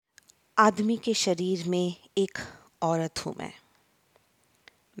आदमी के शरीर में एक औरत हूँ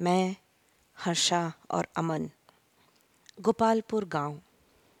मैं हर्षा और अमन, गोपालपुर गांव।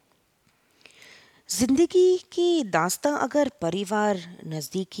 जिंदगी की दास्तां अगर परिवार,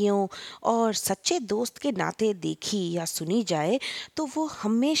 नज़दीकियों और सच्चे दोस्त के नाते देखी या सुनी जाए तो वो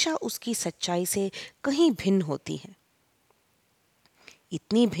हमेशा उसकी सच्चाई से कहीं भिन्न होती है।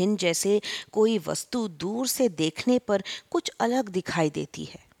 इतनी भिन्न जैसे कोई वस्तु दूर से देखने पर कुछ अलग दिखाई देती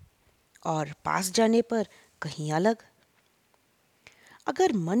है और पास जाने पर कहीं अलग।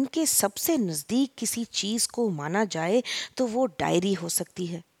 अगर मन के सबसे नजदीक किसी चीज को माना जाए तो वो डायरी हो सकती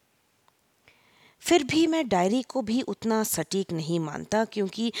है। फिर भी मैं डायरी को भी उतना सटीक नहीं मानता,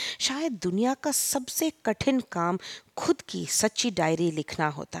 क्योंकि शायद दुनिया का सबसे कठिन काम खुद की सच्ची डायरी लिखना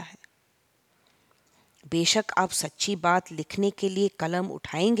होता है। बेशक आप सच्ची बात लिखने के लिए कलम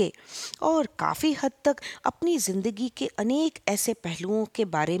उठाएंगे और काफी हद तक अपनी जिंदगी के अनेक ऐसे पहलुओं के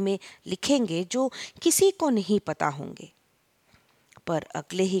बारे में लिखेंगे जो किसी को नहीं पता होंगे, पर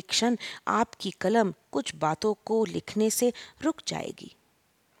अगले ही क्षण आपकी कलम कुछ बातों को लिखने से रुक जाएगी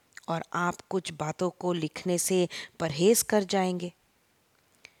और आप कुछ बातों को लिखने से परहेज कर जाएंगे।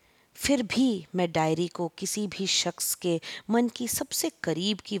 फिर भी मैं डायरी को किसी भी शख्स के मन की सबसे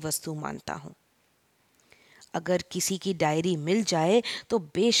करीब की वस्तु मानता हूँ। अगर किसी की डायरी मिल जाए तो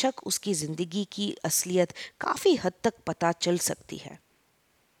बेशक उसकी जिंदगी की असलियत काफी हद तक पता चल सकती है।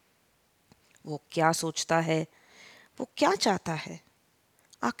 वो क्या सोचता है, वो क्या चाहता है,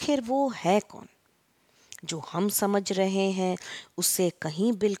 आखिर वो है कौन। जो हम समझ रहे हैं उससे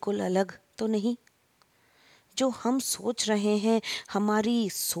कहीं बिल्कुल अलग तो नहीं। जो हम सोच रहे हैं हमारी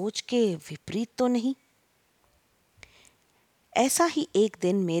सोच के विपरीत तो नहीं। ऐसा ही एक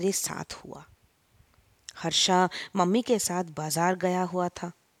दिन मेरे साथ हुआ। हर्षा मम्मी के साथ बाजार गया हुआ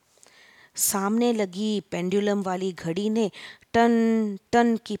था। सामने लगी पेंडुलम वाली घड़ी ने टन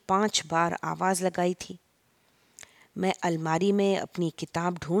टन की 5 बार आवाज लगाई थी। मैं अलमारी में अपनी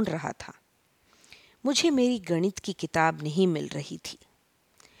किताब ढूंढ रहा था। मुझे मेरी गणित की किताब नहीं मिल रही थी।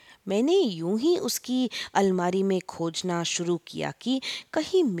 मैंने यूं ही उसकी अलमारी में खोजना शुरू किया कि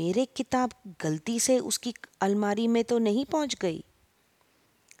कहीं मेरे किताब गलती से उसकी अलमारी में तो नहीं पहुंच गई।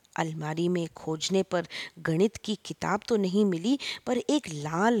 अलमारी में खोजने पर गणित की किताब तो नहीं मिली, पर एक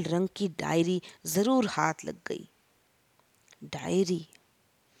लाल रंग की डायरी जरूर हाथ लग गई। डायरी।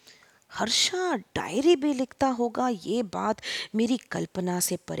 हर्षा डायरी भी लिखता होगा, ये बात मेरी कल्पना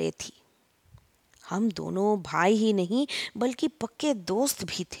से परे थी। हम दोनों भाई ही नहीं बल्कि पक्के दोस्त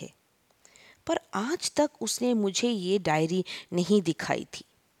भी थे, पर आज तक उसने मुझे ये डायरी नहीं दिखाई थी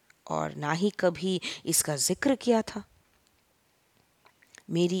और ना ही कभी इसका जिक्र किया था।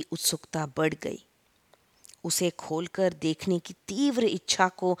 मेरी उत्सुकता बढ़ गई। उसे खोलकर देखने की तीव्र इच्छा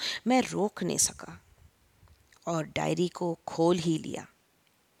को मैं रोक नहीं सका और डायरी को खोल ही लिया।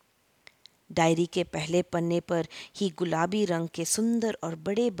 डायरी के पहले पन्ने पर ही गुलाबी रंग के सुंदर और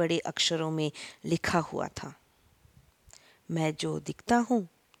बड़े बड़े अक्षरों में लिखा हुआ था, मैं जो दिखता हूँ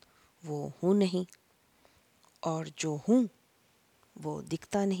वो हूँ नहीं, और जो हूँ वो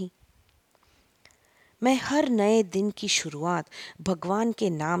दिखता नहीं। मैं हर नए दिन की शुरुआत भगवान के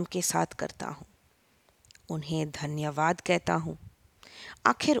नाम के साथ करता हूँ। उन्हें धन्यवाद कहता हूँ।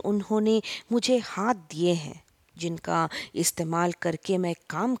 आखिर उन्होंने मुझे हाथ दिए हैं जिनका इस्तेमाल करके मैं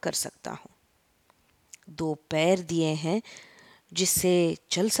काम कर सकता हूँ। 2 पैर दिए हैं जिससे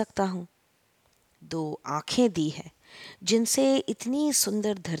चल सकता हूँ। 2 आंखें दी हैं जिनसे इतनी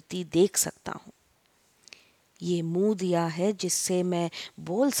सुंदर धरती देख सकता हूँ। ये मुंह दिया है जिससे मैं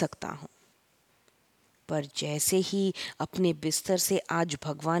बोल सकता हूँ। पर जैसे ही अपने बिस्तर से आज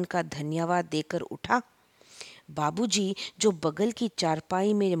भगवान का धन्यवाद देकर उठा, बाबूजी जो बगल की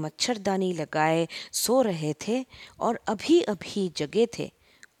चारपाई में मच्छरदानी लगाए सो रहे थे और अभी अभी जगे थे,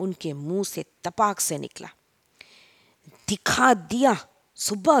 उनके मुंह से तपाक से निकला, दिखा दिया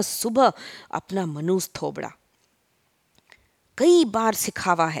सुबह सुबह अपना मनूस थोबड़ा। कई बार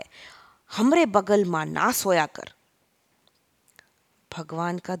सिखावा है, हमरे बगल मां ना सोया कर।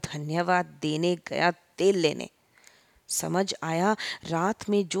 भगवान का धन्यवाद देने गया तेल लेने। समझ आया रात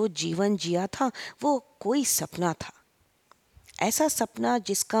में जो जीवन जिया था वो कोई सपना था। ऐसा सपना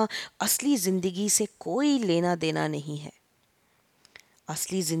जिसका असली जिंदगी से कोई लेना देना नहीं है।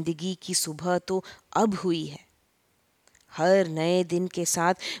 असली जिंदगी की सुबह तो अब हुई है। हर नए दिन के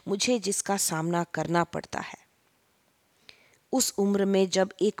साथ मुझे जिसका सामना करना पड़ता है। उस उम्र में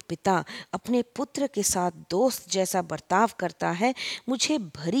जब एक पिता अपने पुत्र के साथ दोस्त जैसा बर्ताव करता है, मुझे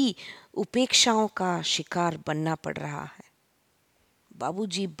भरी उपेक्षाओं का शिकार बनना पड़ रहा है।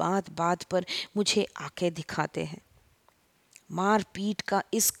 बाबूजी बात बात पर मुझे आंखें दिखाते हैं। मार पीट का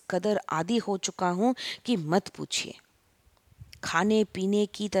इस कदर आदी हो चुका हूं कि मत पूछिए। खाने पीने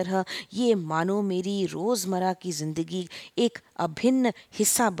की तरह ये मानो मेरी रोजमर्रा की जिंदगी एक अभिन्न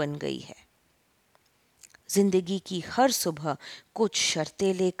हिस्सा बन गई है। जिंदगी की हर सुबह कुछ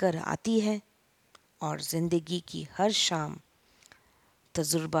शर्तें लेकर आती है और जिंदगी की हर शाम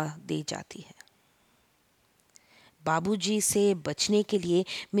तजुर्बा दे जाती है। बाबूजी से बचने के लिए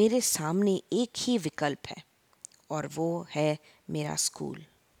मेरे सामने एक ही विकल्प है और वो है मेरा स्कूल।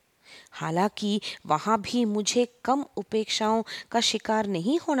 हालांकि वहां भी मुझे कम उपेक्षाओं का शिकार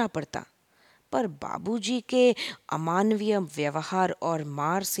नहीं होना पड़ता, पर बाबूजी के अमानवीय व्यवहार और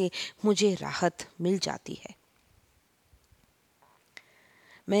मार से मुझे राहत मिल जाती है।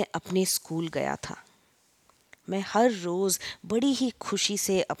 मैं अपने स्कूल गया था। मैं हर रोज बड़ी ही खुशी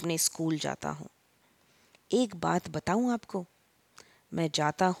से अपने स्कूल जाता हूँ। एक बात बताऊं आपको, मैं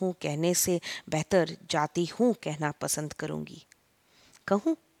जाता हूँ कहने से बेहतर जाती हूँ कहना पसंद करूंगी।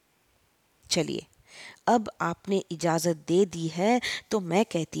 कहूँ? चलिए, अब आपने इजाजत दे दी है तो मैं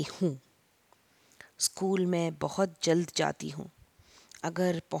कहती हूँ। स्कूल में बहुत जल्द जाती हूँ।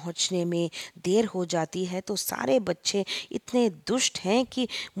 अगर पहुंचने में देर हो जाती है तो सारे बच्चे इतने दुष्ट हैं कि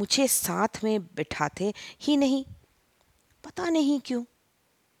मुझे साथ में बिठाते ही नहीं। पता नहीं क्यों।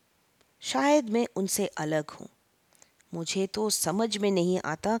 शायद मैं उनसे अलग हूँ। मुझे तो समझ में नहीं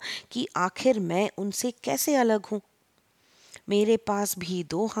आता कि आखिर मैं उनसे कैसे अलग हूँ। मेरे पास भी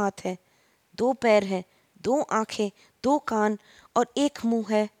दो हाथ है, दो पैर हैं, दो आंखें, दो कान और एक मुंह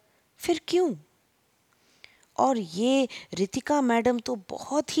है। फिर क्यों? और ये रितिका मैडम तो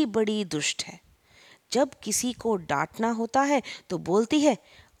बहुत ही बड़ी दुष्ट है। जब किसी को डांटना होता है तो बोलती है,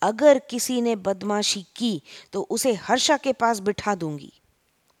 अगर किसी ने बदमाशी की तो उसे हर्षा के पास बिठा दूंगी।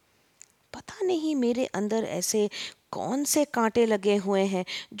 पता नहीं मेरे अंदर ऐसे कौन से कांटे लगे हुए हैं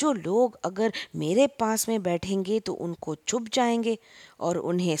जो लोग अगर मेरे पास में बैठेंगे तो उनको चुभ जाएंगे और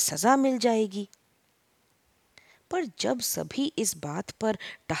उन्हें सजा मिल जाएगी। पर जब सभी इस बात पर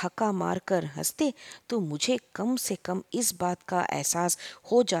ठहाका मारकर हंसते तो मुझे कम से कम इस बात का एहसास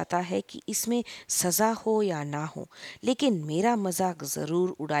हो जाता है कि इसमें सजा हो या ना हो, लेकिन मेरा मजाक जरूर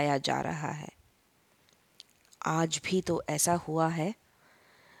उड़ाया जा रहा है। आज भी तो ऐसा हुआ है।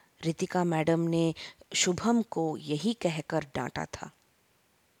 रितिका मैडम ने शुभम को यही कहकर डांटा था।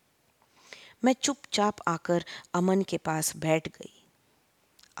 मैं चुपचाप आकर अमन के पास बैठ गई।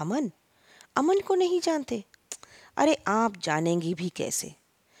 अमन? अमन को नहीं जानते? अरे आप जानेंगी भी कैसे?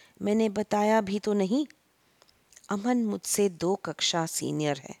 मैंने बताया भी तो नहीं। अमन मुझसे 2 कक्षा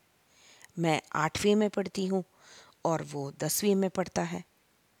सीनियर है। मैं 8वीं में पढ़ती हूँ और वो 10वीं में पढ़ता है।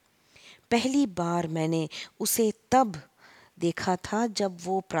 पहली बार मैंने उसे तब देखा था जब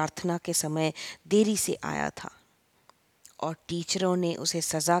वो प्रार्थना के समय देरी से आया था और टीचरों ने उसे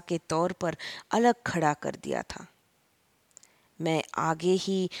सजा के तौर पर अलग खड़ा कर दिया था। मैं आगे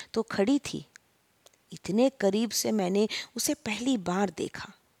ही तो खड़ी थी। इतने करीब से मैंने उसे पहली बार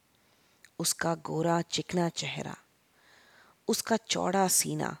देखा। उसका गोरा चिकना चेहरा, उसका चौड़ा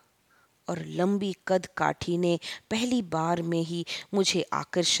सीना और लंबी कद काठी ने पहली बार में ही मुझे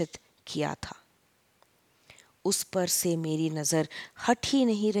आकर्षित किया था। उस पर से मेरी नजर हट ही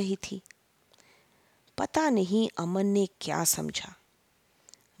नहीं रही थी। पता नहीं अमन ने क्या समझा,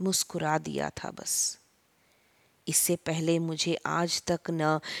 मुस्कुरा दिया था बस। इससे पहले मुझे आज तक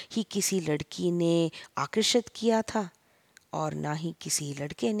न ही किसी लड़की ने आकर्षित किया था और ना ही किसी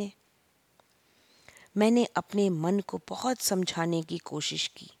लड़के ने। मैंने अपने मन को बहुत समझाने की कोशिश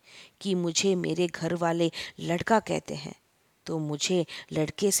की कि मुझे मेरे घर वाले लड़का कहते हैं तो मुझे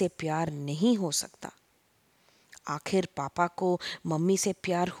लड़के से प्यार नहीं हो सकता। आखिर पापा को मम्मी से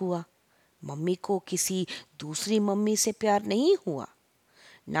प्यार हुआ, मम्मी को किसी दूसरी मम्मी से प्यार नहीं हुआ,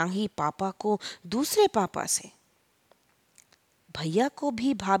 ना ही पापा को दूसरे पापा से। भैया को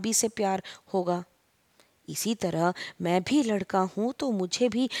भी भाभी से प्यार होगा। इसी तरह मैं भी लड़का हूं तो मुझे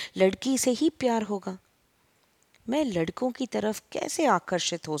भी लड़की से ही प्यार होगा। मैं लड़कों की तरफ कैसे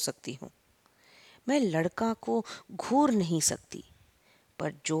आकर्षित हो सकती हूँ? मैं लड़का को घूर नहीं सकती।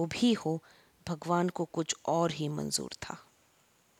 पर जो भी हो, भगवान को कुछ और ही मंजूर था।